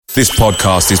This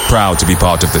podcast is proud to be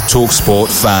part of the TalkSport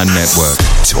Fan Network.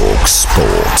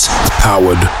 TalkSport.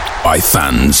 Powered by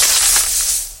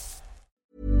fans.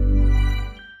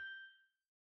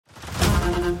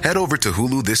 Head over to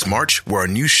Hulu this March, where our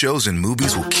new shows and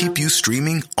movies will keep you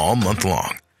streaming all month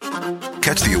long.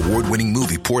 Catch the award-winning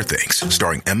movie Poor Things,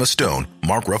 starring Emma Stone,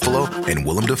 Mark Ruffalo, and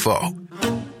Willem Dafoe.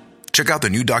 Check out the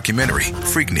new documentary,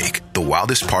 Freaknik, The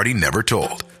Wildest Party Never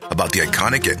Told, about the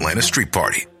iconic Atlanta Street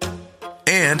Party.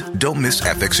 And don't miss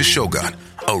FX's Shogun,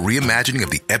 a reimagining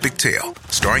of the epic tale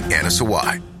starring Anna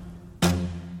Sawai.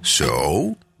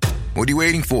 So, what are you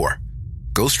waiting for?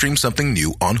 Go stream something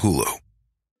new on Hulu.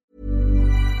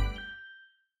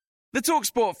 The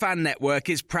TalkSport Fan Network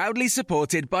is proudly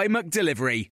supported by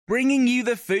McDelivery, bringing you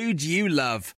the food you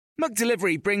love.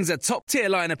 McDelivery brings a top-tier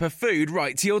lineup of food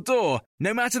right to your door.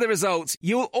 No matter the result,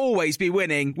 you'll always be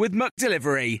winning with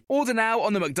McDelivery. Order now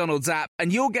on the McDonald's app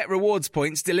and you'll get rewards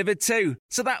points delivered too.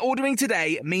 So that ordering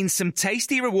today means some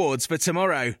tasty rewards for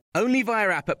tomorrow. Only via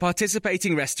app at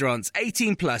participating restaurants.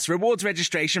 18 plus. Rewards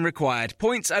registration required.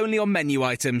 Points only on menu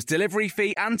items. Delivery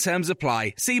fee and terms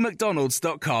apply. See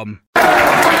mcdonalds.com.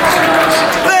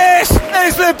 This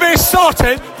is the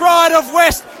Besotted Pride of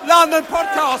West London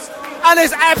podcast. And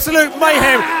there's absolute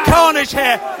mayhem, carnage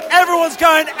here. Everyone's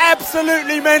going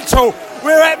absolutely mental.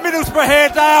 We're at Middlesbrough here,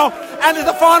 Dale, and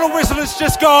the final whistle has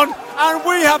just gone, and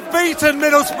we have beaten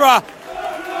Middlesbrough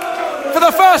for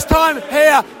the first time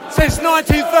here since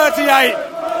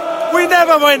 1938. We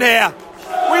never win here.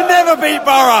 We never beat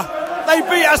Borough. They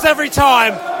beat us every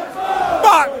time.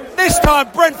 But this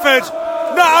time, Brentford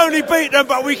not only beat them,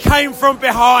 but we came from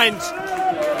behind.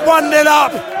 1-0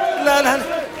 up.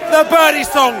 The birdie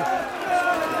song.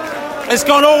 It's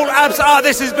gone all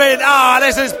this is brilliant.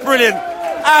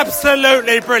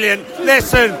 Absolutely brilliant.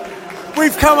 Listen,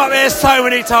 we've come up here so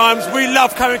many times. We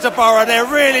love coming to Borough. They're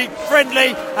really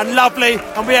friendly and lovely,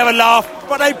 and we have a laugh,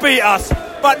 but they beat us.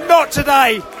 But not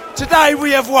today. Today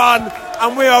we have won,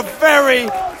 and we are very,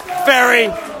 very,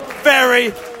 very,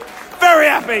 very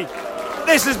happy.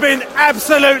 This has been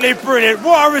absolutely brilliant.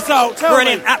 What a result.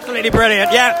 Brilliant, absolutely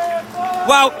brilliant, yeah.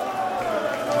 Well,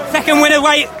 second win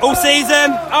away all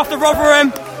season after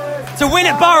Rotherham. To win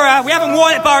at Borough, we haven't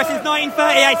won at Borough since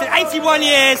 1938, so 81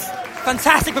 years.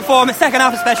 Fantastic performance, second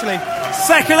half especially.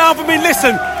 Second half, I mean,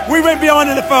 listen, we went behind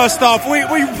in the first half. We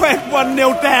went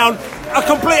 1-0 down. A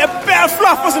bit of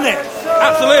fluff, wasn't it?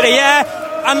 Absolutely, yeah.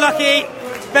 Unlucky.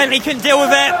 Bentley couldn't deal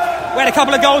with it. We had a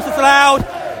couple of goals disallowed.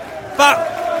 But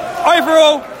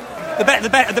overall, the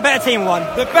better team won.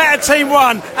 The better team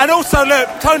won. And also, look,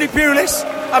 Tony Pulis.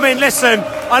 I mean, listen,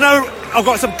 I know I've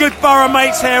got some good Borough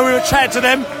mates here. We were chatting to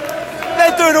them.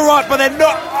 They're doing all right, but they're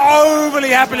not overly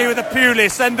happy with the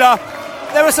Pulis. And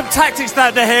there were some tactics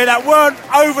down here that weren't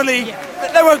overly...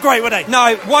 They weren't great, were they?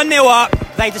 No, 1-0 up.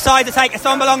 They decided to take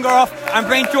Asombalonga off and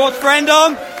bring George Friend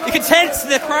on. You could sense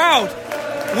the crowd.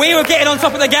 We were getting on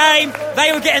top of the game.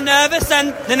 They were getting nervous,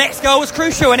 and the next goal was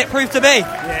crucial, and it proved to be.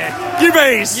 Yeah.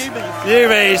 UBs.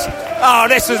 Oh,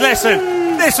 this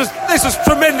was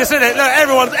tremendous, isn't it? Look,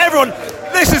 everyone.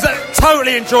 This is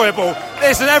totally enjoyable.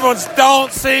 Everyone's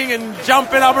dancing and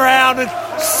jumping up around and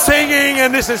singing,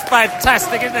 and this is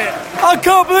fantastic, isn't it? I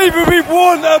can't believe we've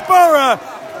won at Borough.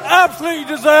 Absolutely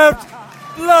deserved.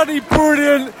 Bloody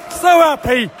brilliant. So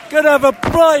happy. Gonna have a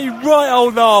bloody right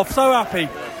old laugh. So happy.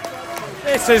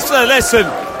 This is, listen,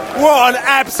 what an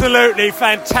absolutely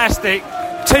fantastic,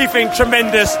 teething,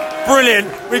 tremendous, brilliant.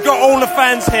 We've got all the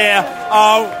fans here.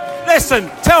 Listen,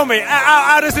 tell me,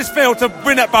 how does this feel to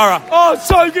win at Borough? Oh,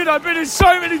 so good. I've been in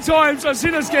so many times. I've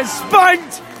seen us get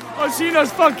spanked. I've seen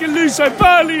us fucking lose so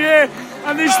badly here.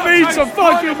 And this means the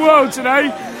fucking world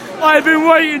today. I've been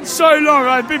waiting so long.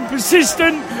 I've been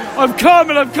persistent. I've come.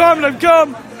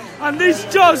 And this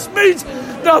just means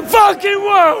the fucking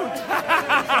world.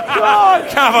 God,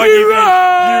 come on, you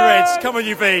Reds. Come on,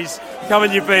 you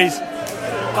Bees.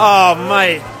 Oh,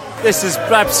 mate. This is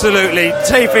absolutely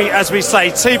teething, as we say.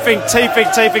 Teething,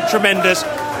 tremendous.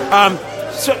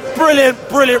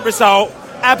 Brilliant result.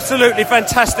 Absolutely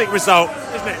fantastic result,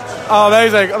 isn't it? Oh,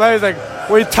 amazing.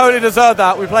 We totally deserved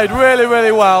that. We played really,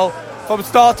 really well from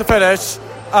start to finish.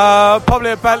 Probably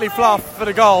a Bentley fluff for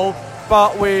the goal,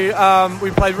 but we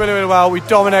played really, really well. We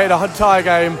dominated the entire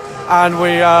game, and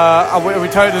we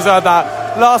totally deserved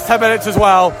that. Last 10 minutes as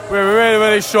well, we were really,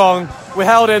 really strong. We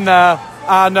held in there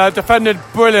and defended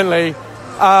brilliantly.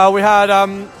 We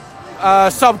had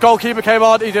sub goalkeeper came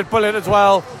on. He did brilliant as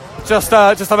well. Just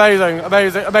amazing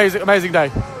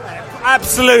day.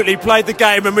 Absolutely played the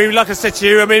game, and like I said to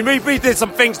you, I mean, we did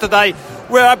some things today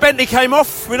where Bentley came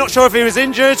off. We're not sure if he was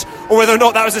injured or whether or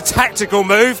not that was a tactical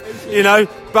move. you know.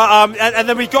 But and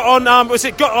then we got on.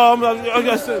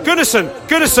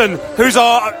 Gunnarsson, who's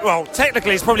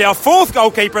technically he's probably our fourth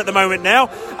goalkeeper at the moment now,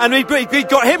 and we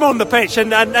got him on the pitch, and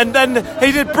then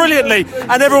he did brilliantly,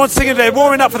 and everyone's singing there,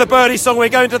 warming up for the birdie song. We're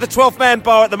going to the 12th man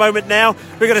bar at the moment now.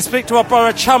 We're going to speak to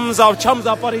our chums, our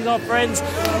buddies, our friends,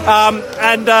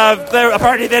 and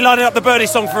they're lining up the birdie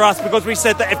song for us, because we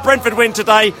said that if Brentford win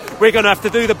today, we're going to have to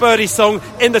do the birdie song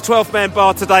in the 12th man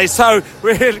bar today. So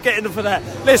we're getting them for that.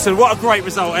 Listen, what a great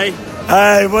result. Eh?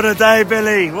 Hey, what a day,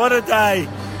 Billy! What a day!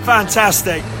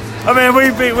 Fantastic. I mean,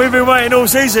 we've been waiting all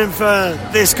season for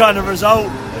this kind of result.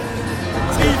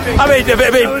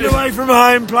 Going away from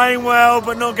home, playing well,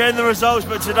 but not getting the results.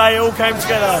 But today, it all came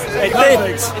together. It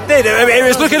did. It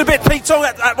was looking a bit Pete Tong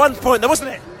at one point, though,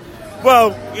 wasn't it?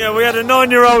 Well, we had a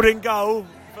 9-year-old in goal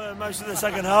for most of the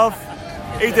second half.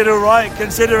 He did all right,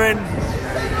 considering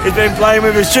he'd been playing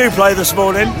with his shoe play this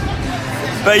morning.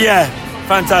 But yeah.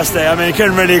 Fantastic. I mean, it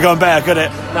couldn't really have gone better, could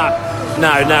it? No.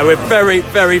 We're very,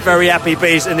 very, very happy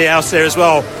bees in the house here as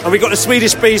well. And we got the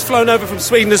Swedish bees flown over from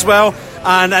Sweden as well.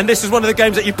 And this is one of the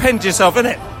games that you penned yourself, isn't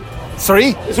it? Sorry?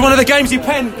 It's one of the games you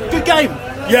penned. Good game.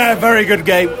 Yeah, very good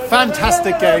game.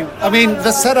 Fantastic game. I mean,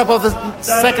 the setup of the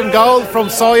second goal from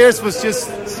Sawyers was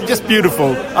just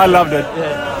beautiful. I loved it.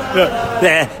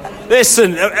 Yeah.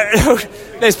 Listen,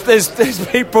 there's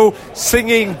people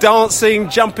singing, dancing,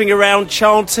 jumping around,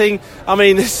 chanting. I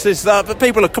mean,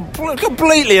 people are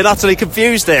completely and utterly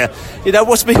confused there. You know,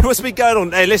 what's been going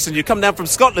on? Hey, listen, you come down from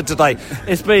Scotland today.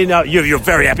 It's been you're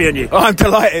very happy, aren't you? Oh, I'm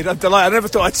delighted. I never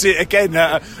thought I'd see it again.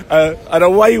 An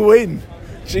away win.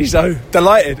 Jeez,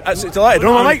 delighted, absolutely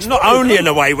delighted. It's not only an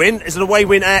away win; it's an away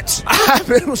win at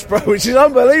Middlesbrough, which is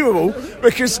unbelievable,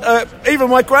 because even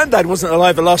my granddad wasn't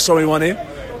alive the last time we won here.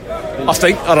 I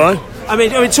think. I don't know. I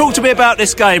mean, talk to me about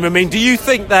this game. I mean, do you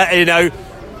think that,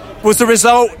 was the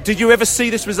result? Did you ever see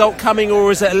this result coming,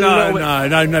 or is it a little bit?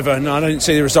 No, never. No, I didn't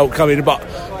see the result coming. But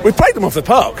we played them off the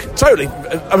park, totally.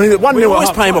 I mean, 1-0. We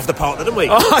always play them off the park, didn't we?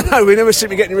 I know. We never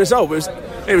seemed to get any result.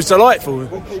 It was delightful.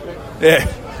 Yeah.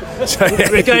 So, yeah.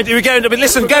 We're going. I mean,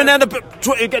 listen, going down the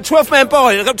 12th man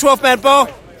bar. You got 12th man bar.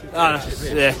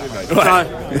 Yeah.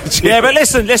 Right. Yeah, but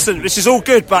listen. This is all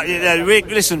good. But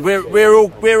we're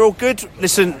all good.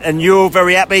 Listen, and you're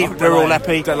very happy. We're all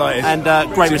happy. Delighted. And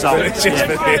great result.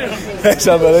 It's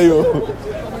unbelievable.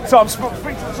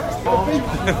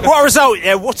 What a result!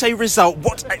 Yeah, what a result!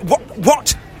 What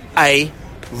a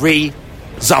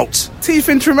result! Teeth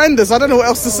in tremendous. I don't know what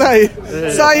else to say.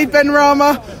 Saeed Ben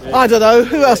Rama. I don't know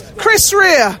who else. Chris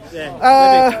Rea.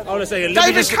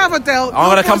 David Coverdale. I'm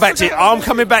going to come back to you. I'm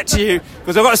coming back to you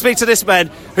because I've got to speak to this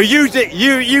man who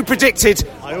you predicted.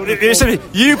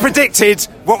 You predicted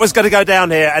what was going to go down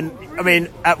here, and I mean,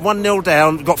 at 1-0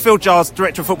 down, we've got Phil Giles,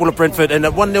 director of football at Brentford, and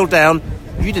at 1-0 down,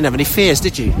 you didn't have any fears,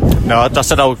 did you? No, I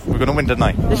said we're going to win, didn't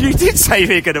I? You did say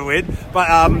we were going to win, but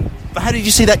how did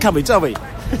you see that coming? Tell me.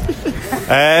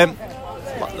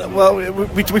 Well,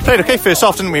 we played okay first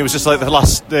half, didn't we? It was just like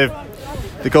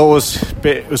the goal was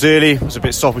early. It was a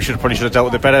bit soft. We probably should have dealt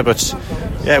with it better. But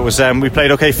yeah, it was. We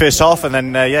played okay first half, and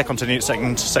then continued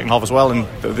second half as well. And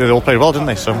they all played well, didn't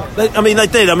they? So they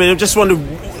did. I mean, I'm just wondering,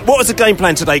 what was the game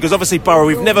plan today? Because obviously Borough,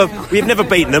 we've never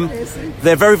beaten them.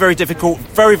 They're very, very difficult.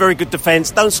 Very, very good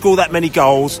defence. Don't score that many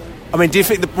goals. I mean, do you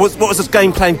think what was the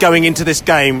game plan going into this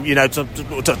game? You know, to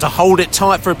hold it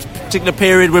tight for a particular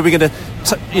period, where we're going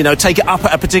to, take it up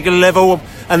at a particular level,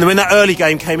 and then when that early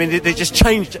game came in, it just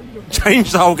changed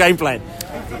the whole game plan.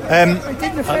 I don't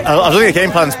think the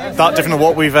game plan's that different than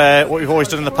what we've always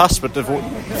done in the past. But the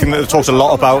thing that they've talked a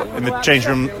lot about in the changing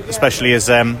room, especially, is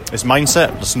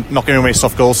mindset. Just not giving away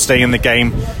soft goals, staying in the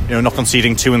game. Not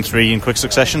conceding 2 and 3 in quick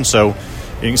succession. So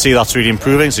you can see that's really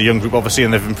improving. It's a young group, obviously,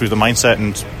 and they've improved the mindset.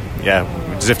 And yeah,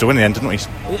 we deserve to win in the end, didn't we?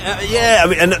 Yeah, I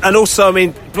mean, and also, I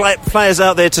mean, players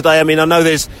out there today. I mean, I know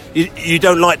you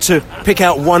don't like to pick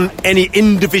out any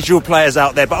individual players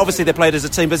out there, but obviously they played as a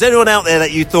team. But is there anyone out there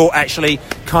that you thought actually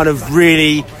kind of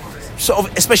really, sort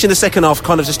of, especially in the second half,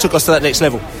 kind of just took us to that next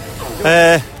level?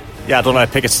 Yeah, I don't know. I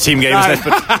pick it's a team game, isn't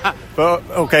it? But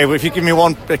okay, well, if you give me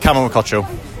one, Cameron Mokotjo.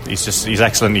 He's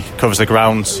excellent. He covers the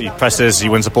ground, he presses, he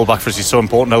wins the ball back for us. He's so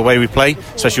important in the way we play,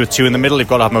 especially with 2 in the middle. You've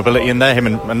got to have mobility in there. Him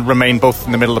and Remain both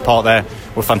in the middle of the park there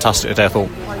were fantastic today, I thought.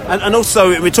 And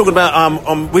also we're talking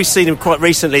about we've seen him quite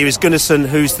recently. He was Gunnarsson,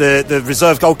 who's the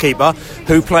reserve goalkeeper,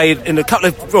 who played in a couple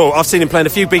of. Well, I've seen him play in a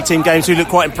few B team games. Who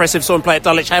looked quite impressive. Saw him play at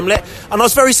Dulwich Hamlet, and I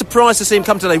was very surprised to see him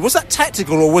come today. Was that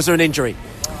tactical, or was there an injury?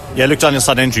 Yeah, Luke Daniels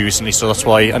had an injury recently, so that's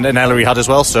why, and Ellery had as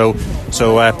well. So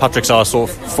Patrick's our sort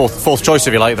of fourth choice,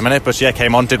 if you like, at the minute. But yeah,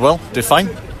 came on, did fine,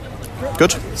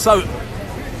 good. So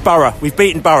Borough, we've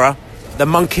beaten Borough, the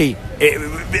monkey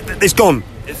it's gone.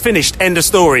 Finished, end of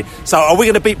story. So are we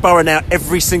going to beat Borough now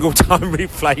every single time we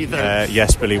play them?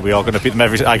 Yes, Billy, we are going to beat them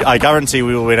I guarantee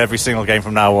we will win every single game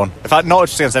from now on. In fact, not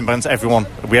just against them, but against everyone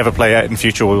we ever play in the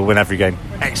future, we will win every game.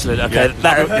 Excellent. Okay, you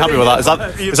happy with that?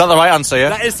 Is that the right answer? Yeah,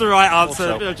 that is the right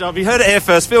answer. Phil Jar, you heard it here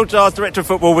first. Phil Jar's Director of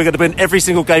Football. We're going to win every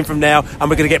single game from now, and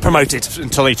we're going to get promoted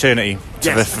until eternity.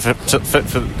 Yes. For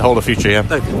the whole of the future. Yeah.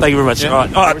 Thank you very much. Yeah. All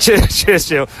right. Cheers,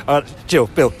 Jill. All right, Jill,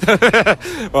 Bill.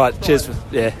 All right, cheers.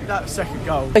 That second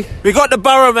goal. We got the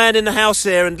Borough man in the house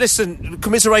here, and listen,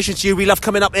 commiseration to you. We love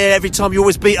coming up here every time. You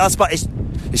always beat us, but it's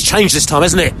changed this time,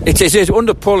 hasn't it? It is.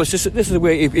 Under Paul, this is the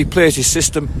way he plays his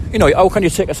system. You know, how can you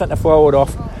take a centre forward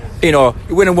off? You know,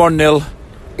 you're winning 1-0.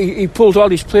 He pulls all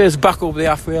these players back over the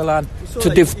halfway line to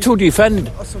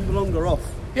defend. Longer off.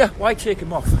 Yeah, why take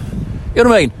him off? You know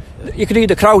what I mean? You could hear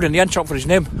the crowd in the end chant for his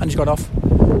name, and he's gone off. You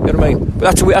know what I mean? But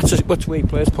that's the way he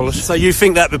plays, Pullis. So you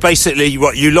think that basically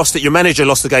you lost it? Your manager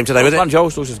lost the game today, was it? Lange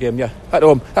always loses game, yeah, at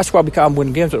home. That's why we can't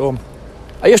win games at home.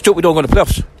 I used to hope we don't go to the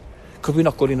playoffs because we're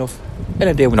not good enough. In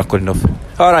a day, we're not good enough.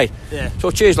 All right. Yeah. So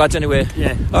cheers, lads. Anyway.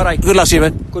 Yeah. All right. Good luck to you,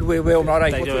 man. Good way home. All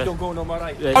right. We don't go home. All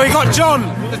right. Yeah. Oh, we got John,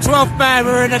 the 12th man.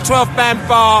 We're in a 12th man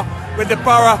bar with the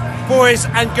Borough boys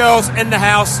and girls in the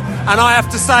house, and I have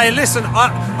to say, listen,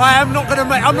 I'm not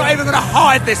even going to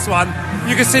hide this one.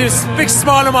 You can see a big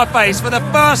smile on my face for the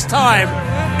first time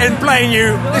in playing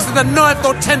you. This is the 9th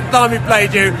or 10th time we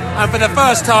played you, and for the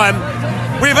first time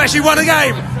we've actually won a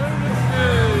game,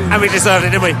 and we deserved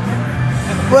it, didn't we?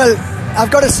 Well,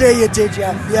 I've got to say you did,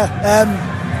 yeah.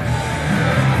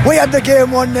 We had the game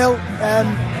 1-0,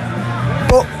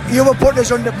 but you were putting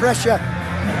us under pressure.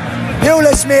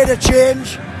 Pulis made a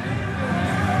change.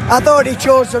 I thought he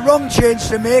chose the wrong change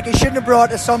to make. He shouldn't have brought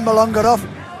the Sombalonga off.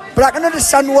 But I can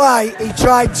understand why he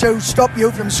tried to stop you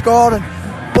from scoring.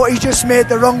 But he just made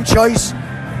the wrong choice.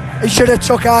 He should have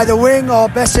took either Wing or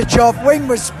Besic off. Wing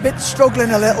was a bit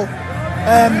struggling a little.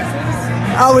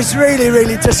 I was really,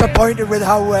 really disappointed with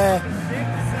how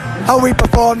we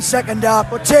performed second half.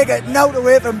 But take it note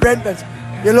away from Brentford.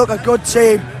 You look a good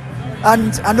team.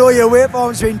 And I know your away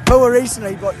form's been poor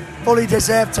recently, but fully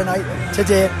deserved today.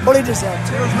 Fully deserved.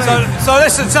 So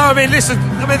listen,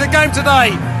 the game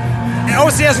today, it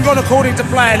obviously hasn't gone according to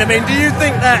plan. I mean, do you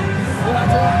think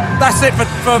that's it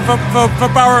for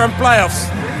Borough and playoffs?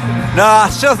 No,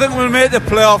 I still think we'll make the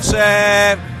playoffs.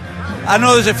 I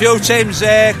know there's a few teams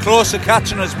close to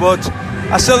catching us, but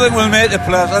I still think we'll make the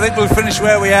playoffs. I think we'll finish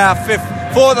where we are,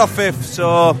 4th or 5th.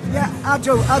 So yeah, I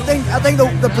do. I think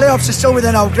the playoffs are still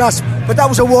within our grasp, but that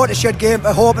was a watershed game.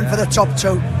 We're hoping for the top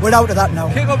 2. We're out of that now.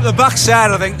 Kick up the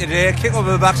backside, I think today. Kick up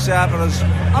the backside for us.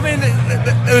 I mean,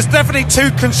 there was definitely two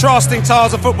contrasting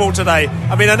styles of football today.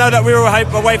 I mean, I know that we were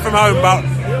away from home, but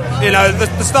you know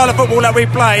the style of football that we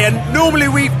play, and normally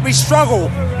we struggle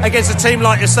against a team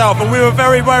like yourself, and we were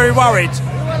very, very worried.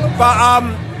 But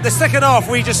the second half,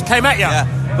 we just came at you. Yeah.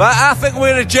 But I think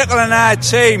we're a Jekyll and Hyde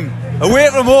team. Away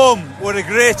from home, we're a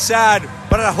great side,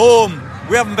 but at home,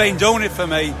 we haven't been doing it for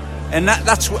me. And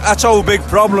that's our big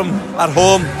problem at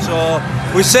home. So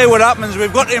we see what happens.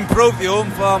 We've got to improve the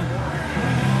home form.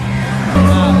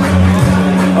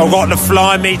 I've got to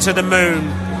fly me to the moon.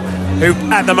 Who,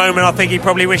 at the moment, I think he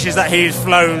probably wishes that he's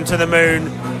flown to the moon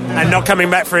and not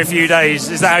coming back for a few days.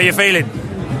 Is that how you're feeling?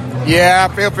 Yeah,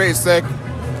 I feel pretty sick.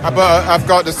 But I've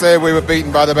got to say we were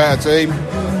beaten by the better team.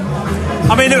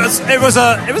 I mean, it was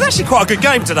actually quite a good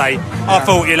game today. Yeah. I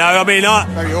thought, I mean,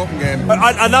 very open game.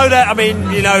 I know that. I mean,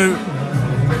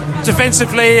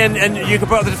 defensively, and you can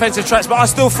put up the defensive tracks, but I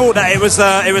still thought that it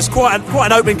was quite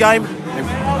an open game.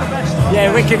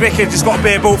 Yeah, Ricky just got a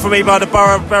beer ball for me by the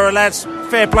Borough lads.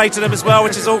 Fair play to them as well,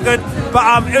 which is all good. But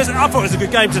I thought it was a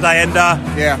good game today, and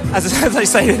as they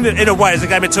say, in a way, it's a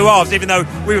game of two halves. Even though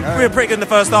we were pretty good in the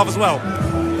first half as well.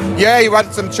 Yeah, you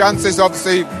had some chances,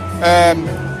 obviously.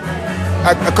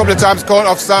 A couple of times caught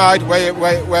offside where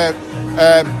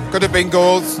could have been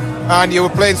goals, and you were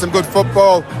playing some good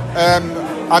football,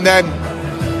 and then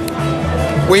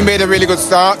we made a really good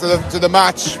start to the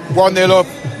match, 1-0 up,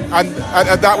 and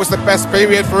that was the best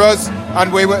period for us,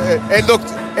 and it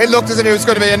looked as if it was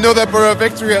going to be another Borough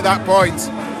victory at that point,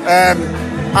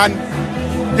 and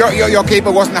your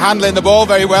keeper wasn't handling the ball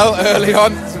very well early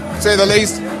on, to say the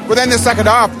least, but then the second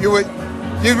half you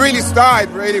really started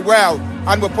really well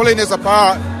and were pulling us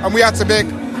apart, and we had to make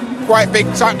quite big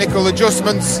tactical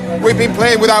adjustments. We've been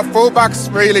playing without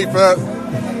fullbacks really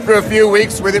for a few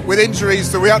weeks with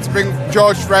injuries, so we had to bring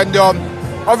George Friend on.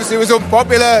 Obviously it was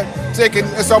unpopular taking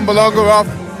Sombalonga off,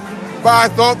 but I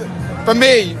thought, for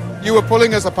me, you were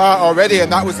pulling us apart already,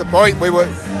 and that was the point. We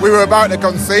were about to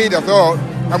concede, I thought,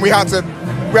 and we had to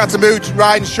we had to move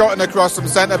Ryan Shotton across from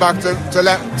centre back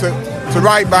to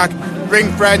right back,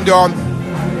 bring Friend on,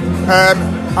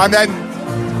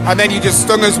 and then you just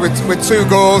stung us with 2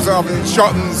 goals of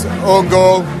Shotton's own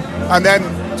goal, and then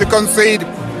to concede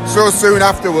so soon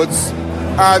afterwards,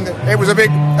 and it was a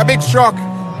big shock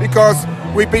because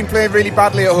we've been playing really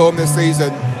badly at home this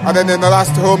season, and then in the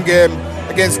last home game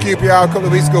against QPR a couple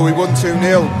of weeks ago we won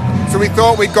 2-0, so we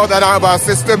thought we'd got that out of our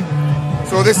system.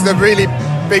 So this is a really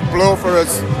big blow for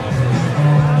us.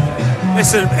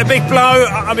 Listen, a big blow.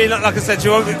 I mean, like I said to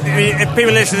you, if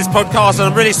people listen to this podcast, and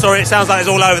I'm really sorry, it sounds like it's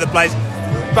all over the place,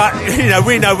 but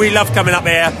we love coming up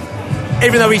here,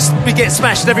 even though we get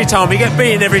smashed every time, we get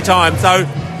beaten every time. So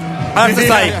I have to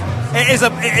say,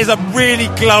 it is a really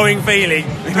glowing feeling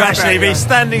to actually be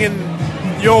standing in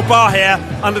your bar here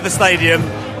under the stadium,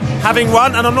 having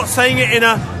won. And I'm not saying it in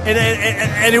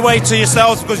any way to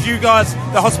yourselves, because you guys,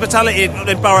 the hospitality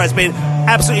in Borough has been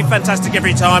absolutely fantastic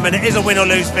every time, and it is a win or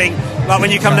lose thing. Like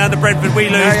when you come down to Brentford, we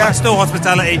lose, but still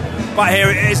hospitality. But here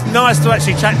it's nice to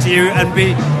actually chat to you and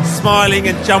be smiling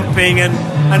and jumping and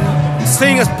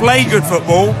seeing us play good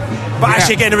football, but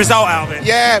actually getting a result out of it.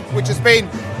 Yeah, which has been,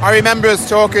 I remember us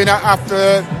talking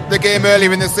after the game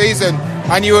earlier in the season,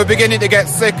 and you were beginning to get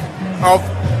sick of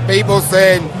people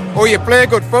saying, oh, you play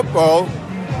good football,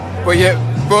 but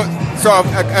sort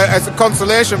of as a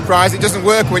consolation prize, it doesn't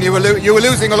work when you were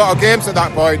losing a lot of games at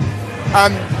that point.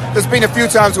 And there's been a few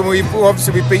times when we've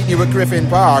beaten you at Griffin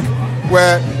Park,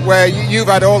 where you've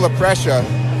had all the pressure,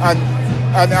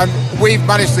 and we've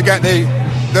managed to get the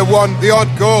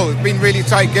odd goal. It's been really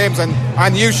tight games,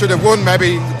 and you should have won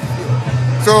maybe.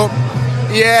 So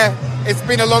yeah, it's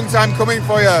been a long time coming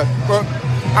for you. But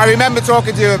I remember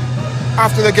talking to you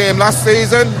after the game last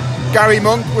season. Gary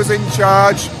Monk was in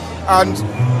charge, and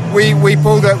we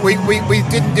pulled it. We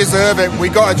didn't deserve it. We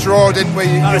got a draw, didn't we?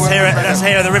 That's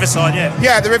here at the Riverside, yeah.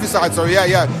 Yeah, the Riverside. Sorry,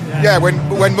 yeah.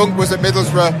 When Monk was at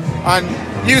Middlesbrough, and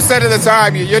you said at the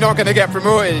time you're not going to get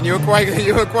promoted, and you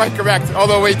were quite correct.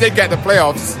 Although we did get the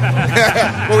playoffs,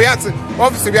 but we had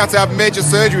to have major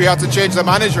surgery. We had to change the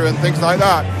manager and things like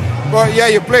that. But yeah,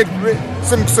 you played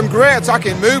some great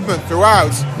attacking movement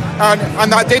throughout,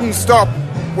 and that didn't stop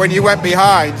when you went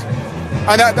behind.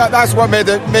 And that's what made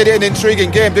it an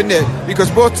intriguing game, didn't it?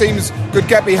 Because both teams could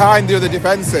get behind the other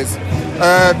defences.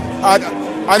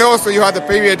 And also you had the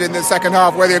period in the second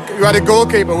half where you had a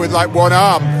goalkeeper with like one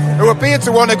arm who appeared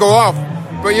to want to go off,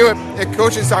 but the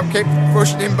coaching staff kept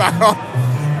pushing him back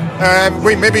on.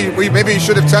 We maybe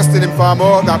should have tested him far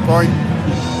more at that point.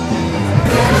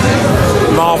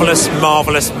 Marvellous.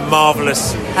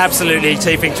 Absolutely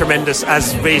teething tremendous,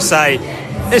 as we say.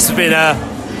 This has been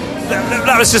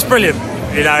that was just brilliant,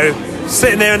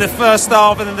 sitting there in the first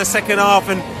half and then the second half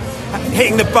and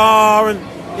hitting the bar and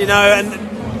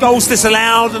goals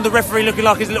disallowed and the referee looking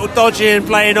like he's a little dodgy and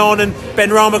playing on, and Ben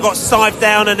Rama got scythed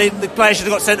down and the player should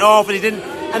have got sent off, and he didn't,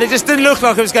 and it just didn't look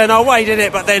like it was going our way, did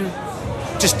it? But then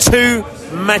just 2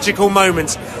 magical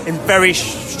moments in very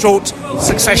short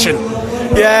succession.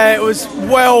 Yeah, it was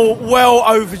well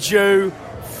overdue,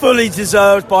 fully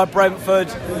deserved by Brentford.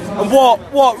 And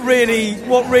what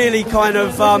really kind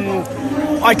of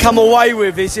I come away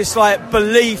with is this like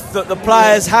belief that the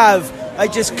players have. They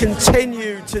just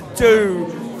continue to do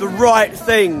the right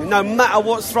thing, no matter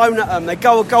what's thrown at them. They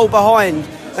go a goal behind,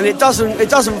 and it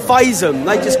doesn't faze them.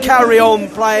 They just carry on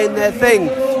playing their thing.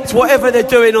 It's whatever they're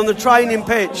doing on the training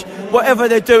pitch, whatever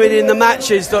they're doing in the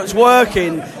matches that's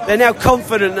working. They're now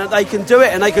confident that they can do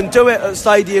it, and they can do it at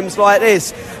stadiums like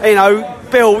this.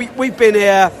 Bill, we've been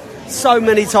here so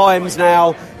many times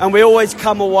now, and we always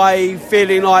come away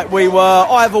feeling like we were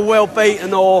either well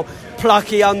beaten or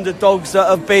plucky underdogs that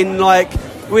have been like,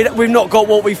 we've not got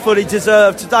what we fully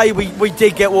deserved. Today we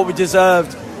did get what we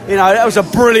deserved. That was a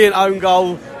brilliant own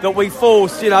goal that we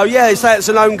forced. Say it's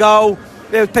an own goal.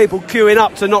 There were people queuing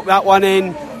up to knock that one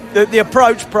in. The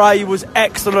approach play was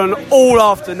excellent all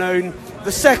afternoon.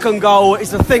 The second goal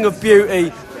is a thing of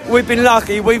beauty. We've been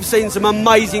lucky. We've seen some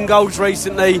amazing goals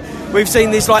recently. We've seen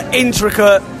this like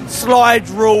intricate slide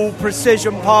rule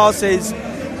precision passes,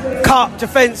 cut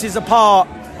defences apart.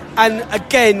 And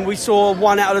again, we saw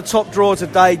one out of the top drawer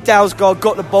today. Dalsgaard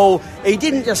got the ball. He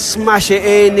didn't just smash it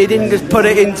in. He didn't just put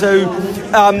it into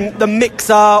the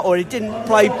mixer, or he didn't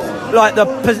play like the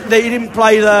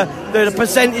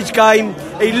percentage game.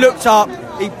 He looked up.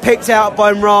 He picked out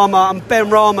Ben Rama, and Ben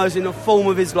Rama's in the form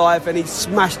of his life, and he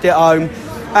smashed it home.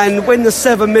 And when the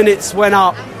 7 minutes went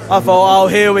up, I thought, oh,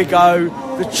 here we go.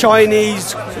 The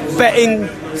Chinese betting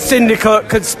syndicate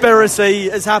conspiracy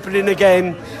is happening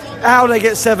again. How they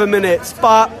get 7 minutes,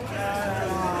 but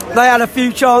they had a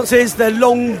few chances. Their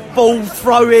long ball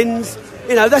throw-ins,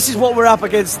 this is what we're up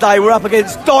against today. We're up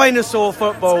against dinosaur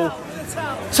football.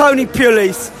 Tony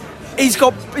Pulis, he's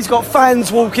got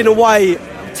fans walking away,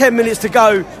 10 minutes to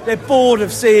go. They're bored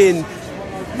of seeing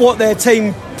what their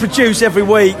team produce every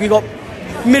week. We've got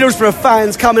Middlesbrough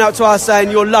fans coming up to us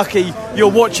saying, you're lucky,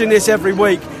 you're watching this every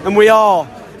week, and we are.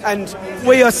 And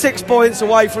we are 6 points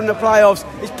away from the playoffs.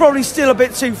 It's probably still a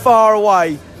bit too far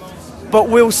away, but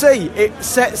we'll see. It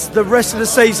sets the rest of the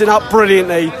season up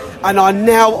brilliantly, and I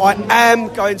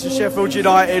am going to Sheffield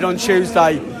United on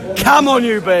Tuesday. Come on,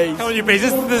 you bees. Come on, you bees.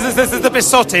 This is the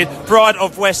Besotted Pride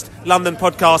of West London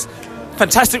podcast.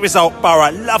 Fantastic result,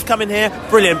 Borough. Love coming here,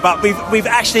 brilliant. But we've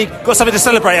actually got something to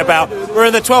celebrate about. We're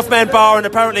in the 12th man bar, and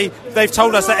apparently they've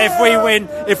told us that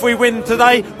if we win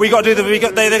today,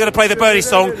 they're going to play the Birdie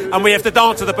song, and we have to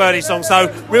dance to the Birdie song.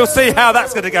 So we'll see how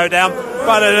that's going to go down.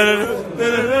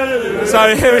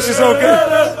 So here it's just all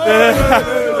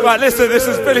good. Right, listen, this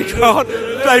is Billy Grant,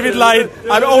 David Lane,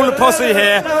 and all the posse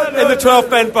here in the 12th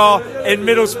man bar in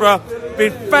Middlesbrough.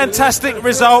 Been fantastic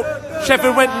result.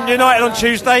 Sheffield United on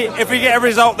Tuesday. If we get a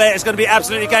result there, it's going to be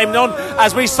absolutely game on.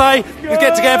 As we say, we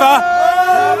get together.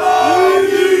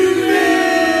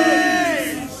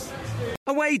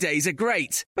 Away days are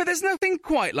great, but there's nothing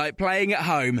quite like playing at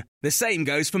home. The same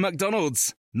goes for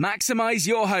McDonald's. Maximise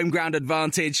your home ground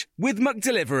advantage with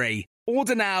McDelivery.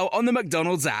 Order now on the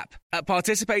McDonald's app. At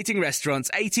participating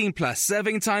restaurants, 18 plus,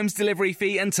 serving times, delivery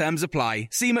fee and terms apply.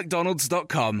 See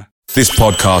mcdonalds.com. This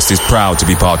podcast is proud to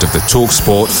be part of the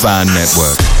TalkSport Fan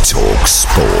Network.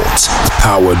 TalkSport.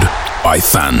 Powered by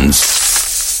fans.